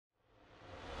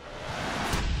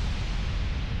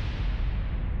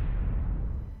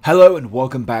Hello and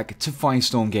welcome back to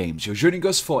Firestorm Games. You're joining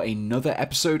us for another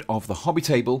episode of the Hobby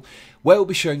Table, where we'll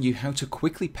be showing you how to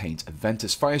quickly paint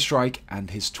Aventis Firestrike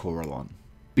and his Taurolon.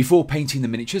 Before painting the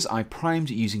miniatures, I primed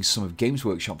using some of Games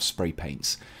Workshop's spray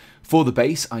paints. For the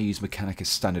base, I used Mechanicus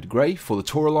Standard Grey, for the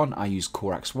Taurolon I used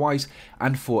Corax White,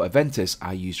 and for Aventis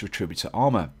I used Retributor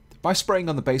Armour. By spraying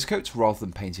on the base coats rather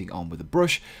than painting on with a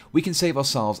brush, we can save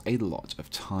ourselves a lot of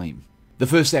time. The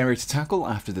first area to tackle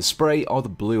after the spray are the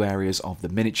blue areas of the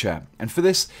miniature, and for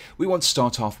this we want to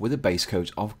start off with a base coat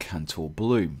of Kantor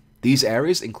Blue. These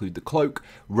areas include the cloak,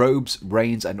 robes,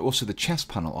 reins and also the chest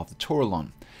panel of the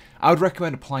Taurolon. I would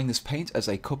recommend applying this paint as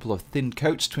a couple of thin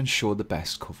coats to ensure the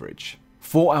best coverage.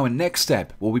 For our next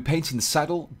step, we'll be painting the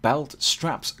saddle, belt,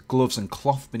 straps, gloves and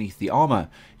cloth beneath the armour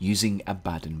using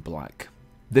Abaddon Black.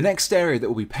 The next area that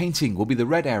we'll be painting will be the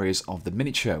red areas of the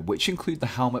miniature, which include the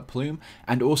helmet plume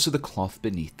and also the cloth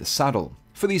beneath the saddle.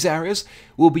 For these areas,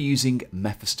 we'll be using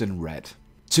Mephiston Red.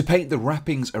 To paint the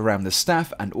wrappings around the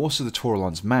staff and also the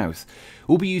Taurolon's mouth,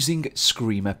 we'll be using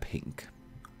Screamer Pink.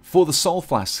 For the soul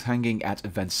flasks hanging at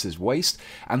Aventis' waist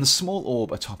and the small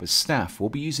orb atop his staff, we'll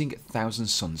be using Thousand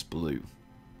Suns Blue.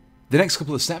 The next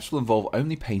couple of steps will involve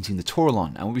only painting the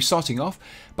Taurolon, and we'll be starting off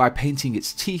by painting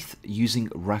its teeth using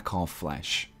Rakarth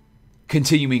Flesh.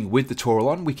 Continuing with the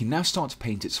Taurolon, we can now start to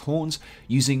paint its horns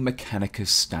using Mechanicus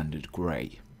Standard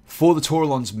Grey. For the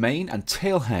Taurolon's mane and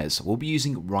tail hairs, we'll be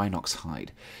using Rhinox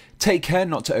Hide. Take care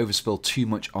not to overspill too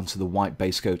much onto the white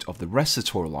base coat of the rest of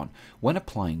the Taurolon when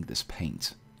applying this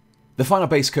paint. The final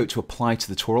base coat to apply to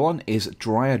the Taurolon is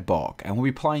Dryad Bark, and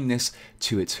we'll be applying this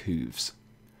to its hooves.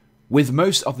 With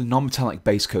most of the non-metallic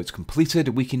base coats completed,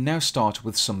 we can now start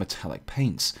with some metallic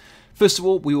paints. First of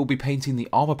all, we will be painting the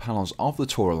armor panels of the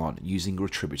Taurolon using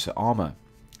Retributor Armour.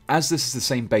 As this is the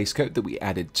same base coat that we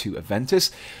added to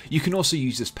Aventis, you can also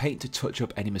use this paint to touch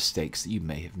up any mistakes that you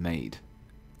may have made.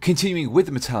 Continuing with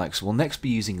the metallics, we'll next be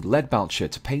using Leadbelcher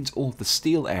to paint all of the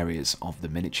steel areas of the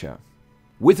miniature.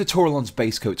 With the Taurolon's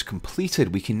base coat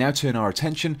completed, we can now turn our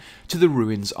attention to the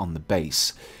ruins on the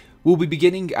base. We'll be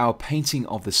beginning our painting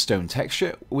of the stone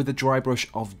texture with a dry brush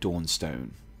of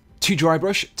Dawnstone. To dry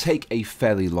brush, take a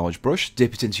fairly large brush,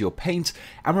 dip it into your paint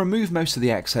and remove most of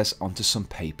the excess onto some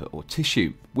paper or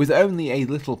tissue. With only a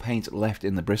little paint left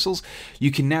in the bristles, you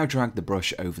can now drag the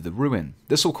brush over the ruin.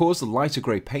 This will cause the lighter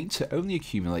grey paint to only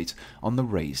accumulate on the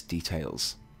raised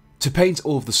details. To paint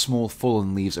all of the small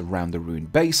fallen leaves around the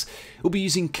ruined base, we'll be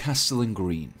using Castellan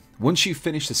Green. Once you've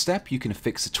finished the step, you can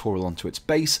affix the Taurolon to its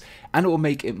base, and it will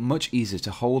make it much easier to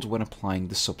hold when applying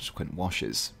the subsequent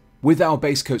washes. With our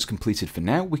base coats completed for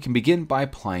now, we can begin by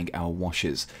applying our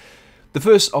washes. The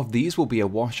first of these will be a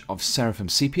wash of Seraphim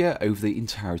Sepia over the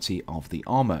entirety of the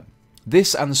armour.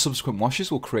 This and the subsequent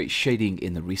washes will create shading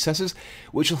in the recesses,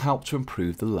 which will help to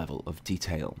improve the level of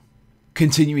detail.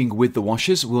 Continuing with the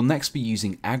washes, we'll next be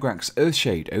using Agrax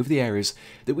Earthshade over the areas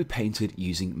that we painted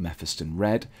using Mephiston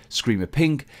Red, Screamer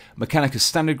Pink, Mechanicus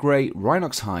Standard Grey,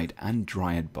 Rhinox Hide and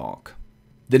Dryad Bark.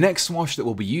 The next wash that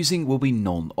we'll be using will be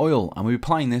Nuln Oil, and we'll be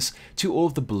applying this to all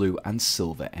of the blue and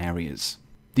silver areas.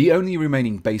 The only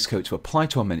remaining base coat to apply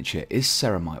to our miniature is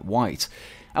Ceramite White,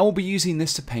 and we'll be using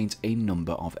this to paint a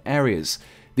number of areas.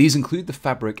 These include the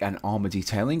fabric and armour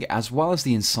detailing as well as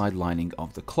the inside lining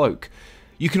of the cloak.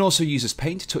 You can also use this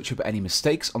paint to touch up any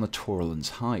mistakes on the Taurolon's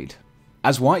hide.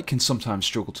 As white can sometimes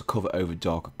struggle to cover over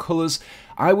darker colours,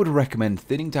 I would recommend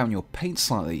thinning down your paint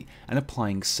slightly and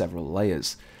applying several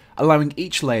layers, allowing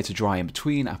each layer to dry in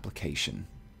between application.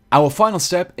 Our final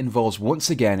step involves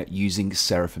once again using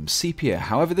Seraphim Sepia,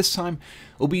 however this time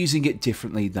we'll be using it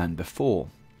differently than before.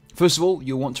 First of all,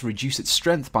 you'll want to reduce its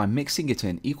strength by mixing it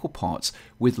in equal parts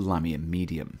with Lamia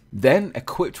Medium. Then,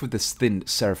 equipped with this thin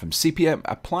Seraphim Sepia,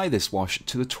 apply this wash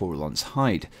to the Taurolon's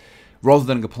hide. Rather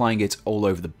than applying it all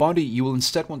over the body, you will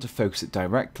instead want to focus it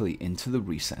directly into the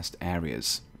recessed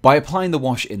areas. By applying the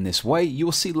wash in this way, you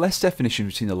will see less definition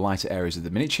between the lighter areas of the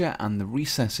miniature and the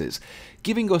recesses,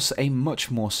 giving us a much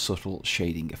more subtle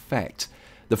shading effect.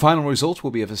 The final result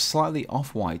will be of a slightly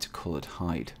off-white coloured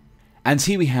hide. And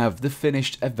here we have the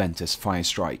finished Aventis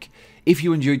Firestrike. If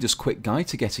you enjoyed this quick guide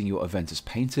to getting your Aventis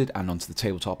painted and onto the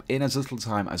tabletop in as little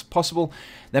time as possible,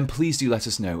 then please do let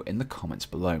us know in the comments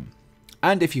below.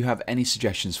 And if you have any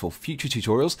suggestions for future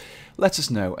tutorials, let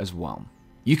us know as well.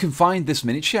 You can find this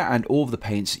miniature and all of the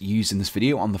paints used in this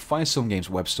video on the Firestorm Games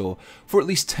web store for at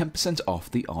least 10% off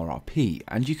the RRP,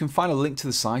 and you can find a link to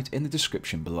the site in the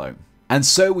description below. And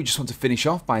so we just want to finish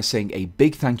off by saying a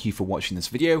big thank you for watching this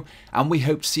video, and we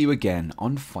hope to see you again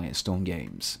on Firestorm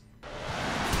Games.